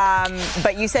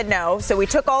 but you said no. So we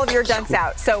took all of your dunks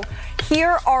out. So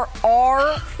here are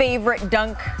our favorite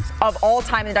dunks of all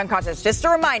time in the dunk contest. Just a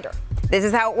reminder, this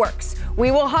is how it works.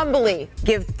 We will humbly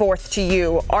give forth to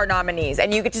you our nominees,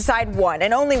 and you get to decide one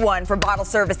and only one for bottle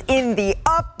service in the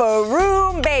upper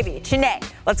room, baby. Chene,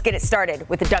 let's get it started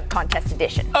with the dunk contest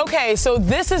edition. Okay, so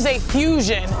this is a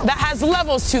fusion that has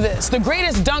levels to this. The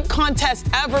greatest dunk contest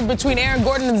ever between Aaron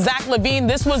Gordon and Zach LaVine.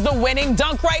 This was the winning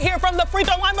dunk right here from the free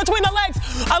throw line between the legs.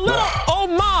 A little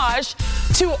homage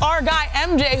to our guy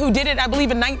MJ, who did it, I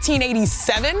believe, in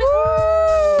 1987.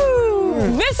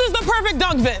 Woo! This is the perfect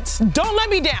dunk, Vince. Don't let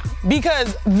me down,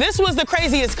 because this was the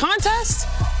craziest contest,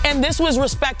 and this was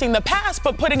respecting the past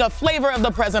but putting a flavor of the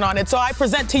present on it. So I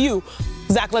present to you,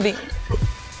 Zach LaVine.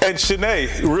 And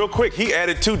Shanae, real quick, he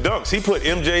added 2 dunks. He put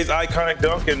MJ's iconic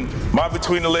dunk and my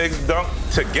between the legs dunk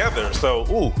together. So,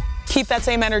 ooh. Keep that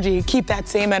same energy. Keep that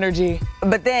same energy.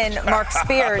 But then, Mark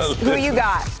Spears, who you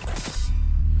got?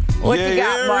 What you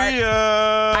got, Mark?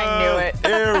 I knew it.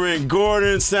 Aaron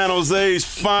Gordon, San Jose's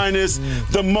finest,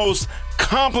 the most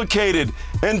complicated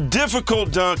and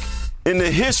difficult dunk in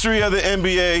the history of the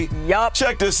NBA. Yup.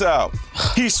 Check this out.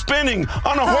 He's spinning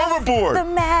on a hoverboard,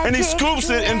 and he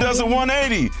scoops it and does a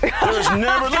 180. There's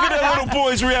never, look at that little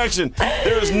boy's reaction.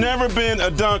 There's never been a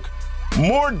dunk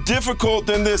more difficult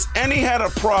than this, and he had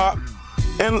a prop,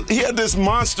 and he had this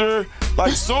monster.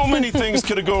 Like, so many things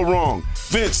could have gone wrong.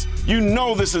 Vince, you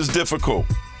know this is difficult.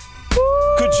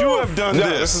 Could you have done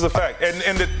this? This is a fact.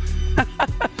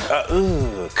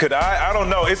 Could I? I don't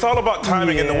know. It's all about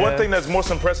timing. And the one thing that's most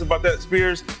impressive about that,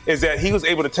 Spears, is that he was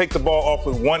able to take the ball off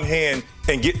with one hand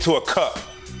and get to a cup.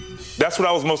 That's what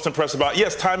I was most impressed about.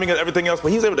 Yes, timing and everything else, but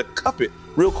he was able to cup it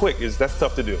real quick. That's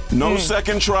tough to do. No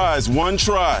second tries, one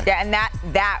try. Yeah, and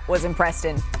that was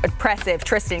impressive.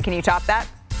 Tristan, can you top that?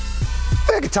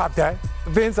 I can top that.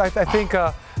 Vince, I think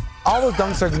all those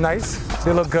dunks are nice.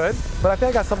 They look good. But I think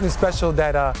I got something special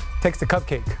that takes the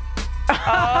cupcake.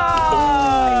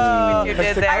 Oh, you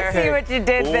did there. I see what you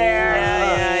did there.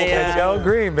 Yeah. Gerald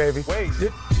Green, baby. Wait.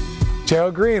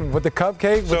 Gerald Green with the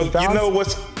cupcake. So with the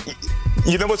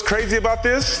you know what's crazy about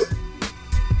this?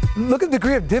 Look at the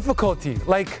degree of difficulty.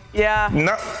 Like, that's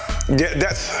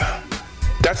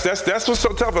what's so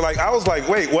tough. Like, I was like,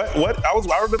 wait, what? I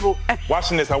remember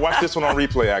watching this. I watched this one on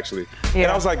replay actually,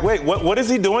 and I was like, wait, what is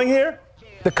he doing here?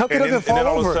 The cupcake doesn't fall over. And then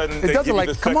all of a sudden, it doesn't,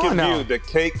 the come on now. The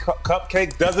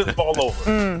cupcake doesn't fall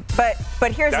over.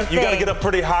 But here's the thing. You got to get up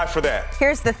pretty high for that.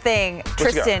 Here's the thing,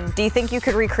 Tristan. Do you think you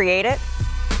could recreate it?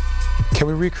 Can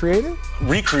we recreate it?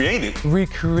 Recreate it.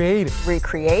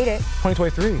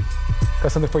 2023.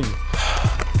 Got something for you.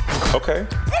 Okay.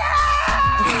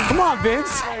 Yeah! Come on,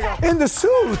 Vince. In the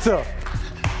suit.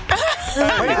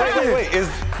 Wait. Is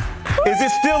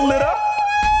it still lit up?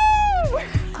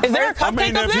 Is there a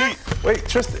cupcake up there? Wait,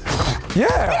 Tristan.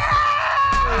 Yeah.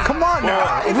 Come on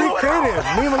now. Recreate it.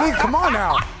 Me and Malik, come on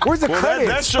now. Where's the credit?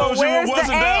 That shows you it wasn't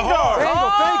that hard.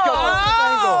 Angle.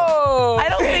 I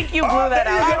don't think you blew that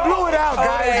out. I blew it out,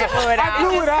 guys. I blew it out. I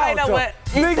blew it out.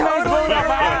 Big man blew it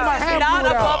out. My hand Not blew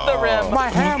it above out. the rim. My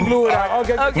hand blew it out.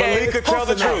 Okay. Malika, tell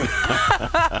the truth.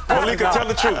 Malika, tell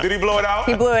the truth. Did he blow it out?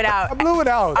 He blew it out. I blew it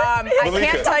out. I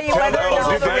can't tell you whether or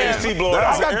not Did the AC blow it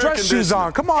I out? got dress shoes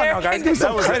on. Come on now, guys. Give me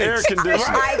some credit. Air conditioning.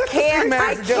 I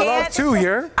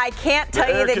can't tell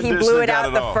you that he blew it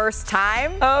out the first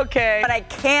time. Okay. But I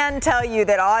can tell you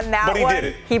that on that But he one, did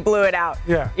it. he blew it out.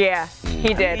 Yeah. Yeah,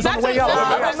 he did. It's on the way up.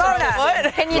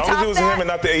 Ramona, can you As long as top it was him that? and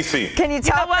not the AC. Can you You know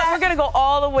top what? We're that? going to go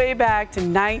all the way back to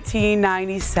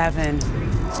 1997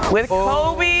 with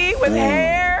Kobe with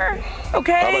hair. I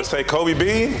Okay. was about to say Kobe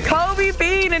Bean. Kobe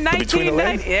Bean in Between the 1990.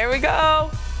 legs? There we go.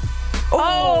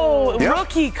 Oh, Yep.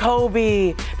 rookie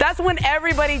Kobe. That's when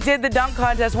everybody did the dunk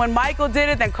contest. When Michael did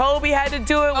it, then Kobe had to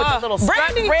do it with the little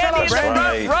Brandy. Brandy in the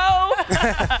Brandy. front row.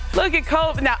 Look at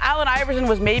Kobe. Now, Allen Iverson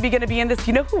was maybe going to be in this.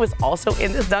 You know who was also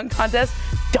in this dunk contest?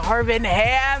 Darvin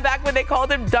Ham, back when they called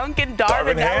him Duncan Darvin.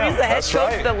 Darvin Now Ham, he's the head that's coach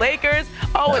right. of the Lakers.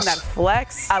 Oh, and that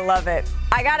flex. I love it.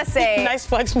 I gotta say, Nice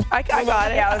flex. I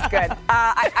got it. yeah, it was good.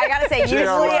 I gotta say, usually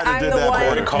Ryder I'm did the that one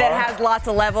for the car. that has lots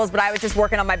of levels, but I was just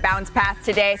working on my bounce pass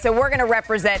today. So we're gonna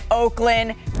represent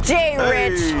Oakland. Jay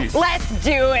Rich, let's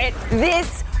do it.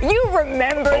 You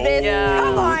remember this? Yeah.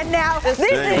 Come on now. This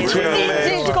Jay is Rich.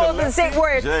 vintage Golden State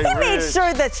Warriors. Jay He made Rich.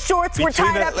 sure that shorts were Between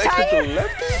tied that up leg with tight. the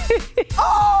lefty?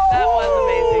 Oh, That was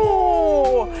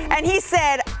amazing. And he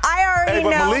said, I already Hey, but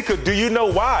know. Malika, do you know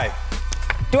why?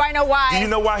 Do I know why? Do you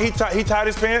know why he tied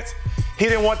his pants? He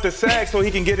didn't want the sag so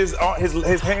he can get his hands,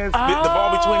 the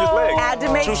ball between his legs. Had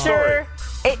to make True sure.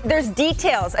 story. There's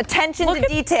details, attention to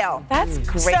detail. That's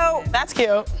great. So That's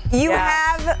cute. you Yeah.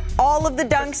 have all of the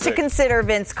dunks to sick. consider,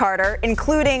 Vince Carter,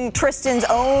 including Tristan's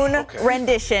own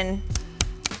rendition.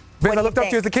 Vince, I do looked you up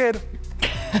to you as a kid.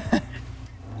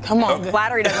 Come on.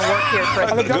 Flattery doesn't work here,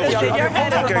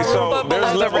 Tristan. Okay, so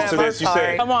there's levels to this, you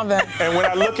say. Come on, Vince. And when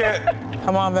I look at,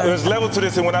 Come on, Vince. there's levels to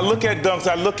this, and when I look at dunks,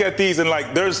 I look at these, and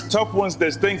like, there's tough ones,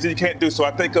 there's things that you can't do. So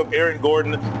I think of Aaron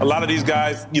Gordon. A lot of these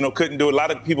guys, couldn't do it. A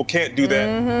lot of people can't do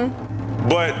that.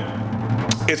 But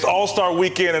it's All-Star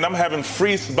Weekend, and I'm having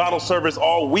free bottle service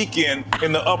all weekend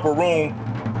in the upper room.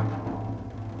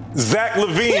 Zach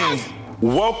LaVine,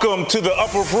 welcome to the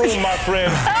upper room, my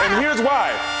friend. And here's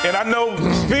why. And I know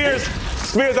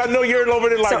Spears, I know you're over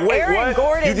there like, So wait, Aaron what?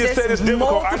 Gordon You just said it's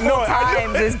difficult. I multiple know it.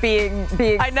 times is being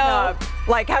snubbed.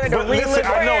 Like having to But relive listen,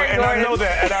 I know it, Aaron and I Gordon. know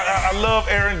that, and I love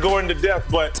Aaron Gordon to death.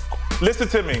 But listen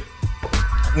to me.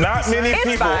 Not many It's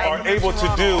people fine. are able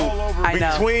to do I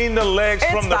know. between the legs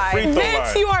It's from the fine. free throw Vince,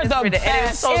 line. you are the ridiculous.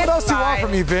 best. What else do you want fine.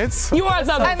 from me, Vince? You are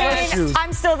the I best. mean,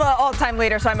 I'm still the all-time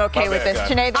leader, so I'm okay My with bad, this.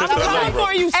 guys. Sinead, I'm coming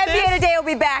for you, sis. NBA Today will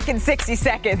be back in 60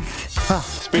 seconds.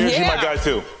 Spears, you my guy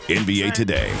too. NBA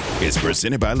Today is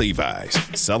presented by Levi's,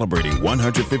 celebrating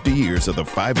 150 years of the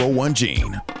 501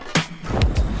 gene.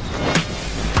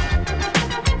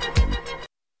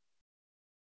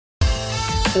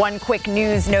 One quick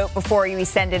news note before we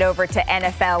send it over to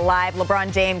NFL Live.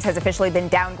 LeBron James has officially been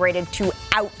downgraded to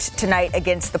out tonight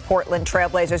against the Portland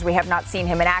Trailblazers. We have not seen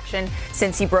him in action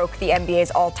since he broke the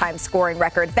NBA's all-time scoring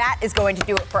record. That is going to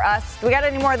do it for us. Do we got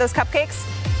any more of those cupcakes?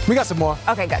 We got some more.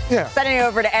 Okay, good. Yeah. Sending it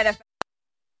over to NFL.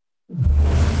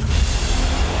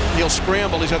 He'll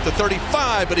scramble. He's at the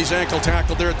 35, but he's ankle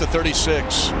tackled there at the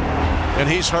 36. And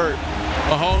he's hurt.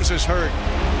 Mahomes is hurt.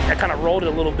 I kind of rolled it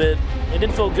a little bit. It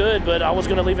didn't feel good, but I was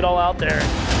going to leave it all out there.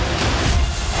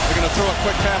 They're going to throw a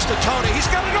quick pass to Tony. He's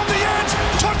got it on the edge.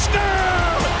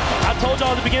 Touchdown! I told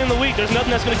y'all at the beginning of the week, there's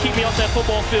nothing that's going to keep me off that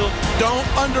football field. Don't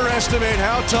underestimate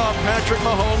how tough Patrick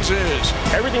Mahomes is.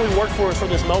 Everything we work for is from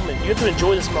this moment. You have to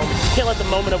enjoy this moment. You can't let the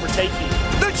moment overtake you.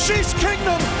 The Chiefs'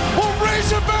 kingdom will raise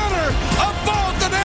a banner above the